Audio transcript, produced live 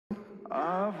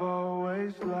I've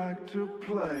always liked to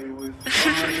play with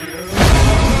fire.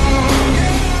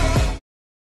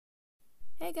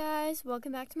 Hey guys,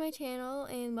 welcome back to my channel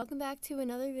and welcome back to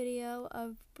another video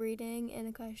of breeding and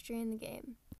equestrian the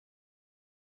game.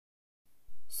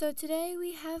 So today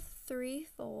we have 3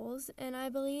 foals and I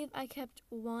believe I kept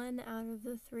 1 out of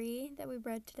the 3 that we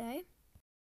bred today.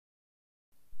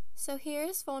 So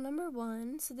here's foal number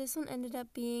 1. So this one ended up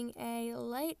being a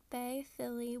light bay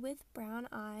filly with brown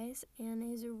eyes and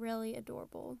is really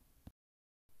adorable.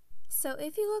 So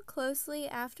if you look closely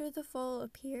after the foal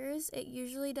appears, it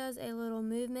usually does a little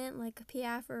movement like a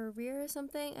piaffe or a rear or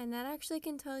something, and that actually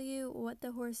can tell you what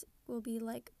the horse will be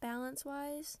like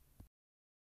balance-wise.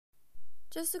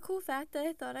 Just a cool fact that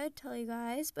I thought I'd tell you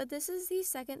guys, but this is the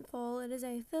second foal. It is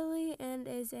a filly and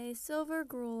is a silver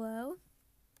grullo.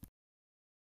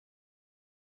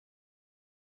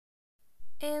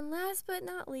 And last but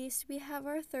not least, we have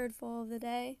our third foal of the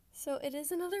day. So it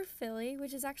is another filly,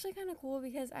 which is actually kind of cool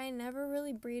because I never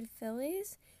really breed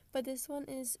fillies, but this one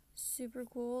is super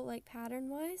cool, like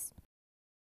pattern-wise.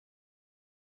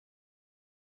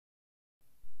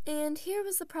 And here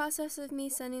was the process of me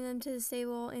sending them to the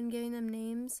stable and giving them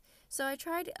names. So I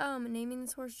tried naming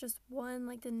this horse just 1,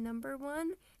 like the number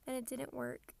 1, and it didn't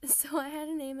work. So I had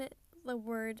to name it the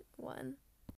word 1.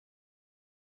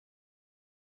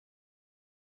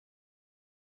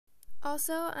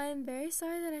 Also, I'm very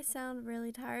sorry that I sound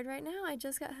really tired right now. I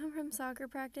just got home from soccer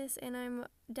practice and I'm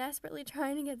desperately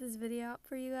trying to get this video out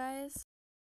for you guys.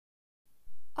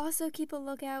 Also, keep a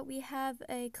lookout. We have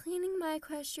a cleaning my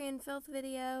equestrian filth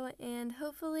video and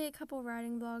hopefully a couple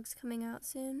riding vlogs coming out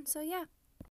soon. So yeah.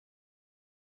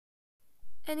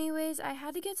 Anyways, I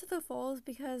had to get to the foals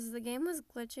because the game was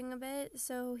glitching a bit.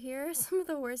 So here are some of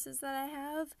the horses that I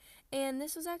have. And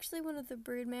this was actually one of the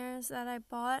brood mares that I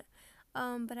bought.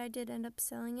 But I did end up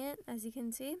selling it, as you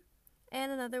can see.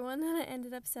 And another one that I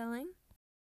ended up selling.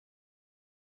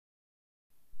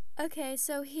 Okay,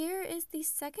 so here is the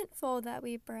second foal that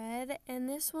we bred, and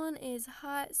this one is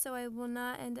hot, so I will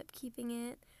not end up keeping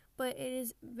it, but it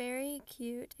is very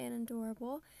cute and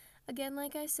adorable. Again,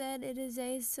 like I said, it is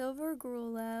a silver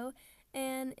grullo,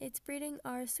 and it's breeding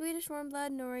our Swedish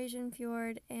warmblood, Norwegian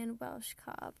fjord, and Welsh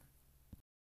cob.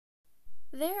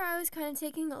 There I was kind of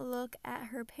taking a look at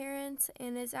her parents,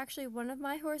 and it's actually one of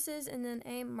my horses and then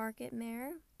a market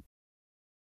mare.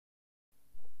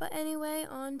 But anyway,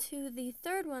 on to the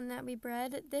third one that we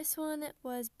bred. This one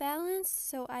was balanced,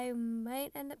 so I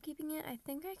might end up keeping it. I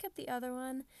think I kept the other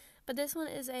one, but this one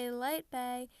is a light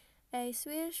bay, a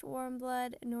Swedish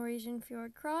warmblood Norwegian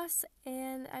fjord cross,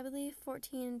 and I believe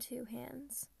 14 2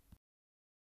 hands.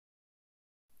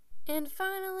 And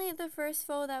finally, the first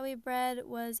foal that we bred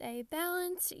was a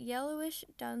balanced yellowish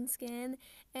dunskin,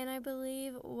 and I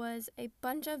believe was a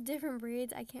bunch of different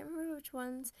breeds. I can't remember which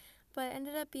ones, but it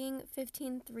ended up being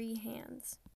 15 3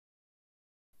 hands.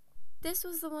 This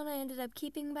was the one I ended up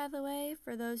keeping, by the way,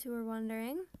 for those who were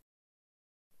wondering.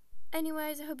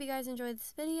 Anyways, I hope you guys enjoyed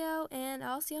this video, and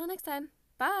I'll see y'all next time.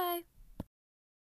 Bye!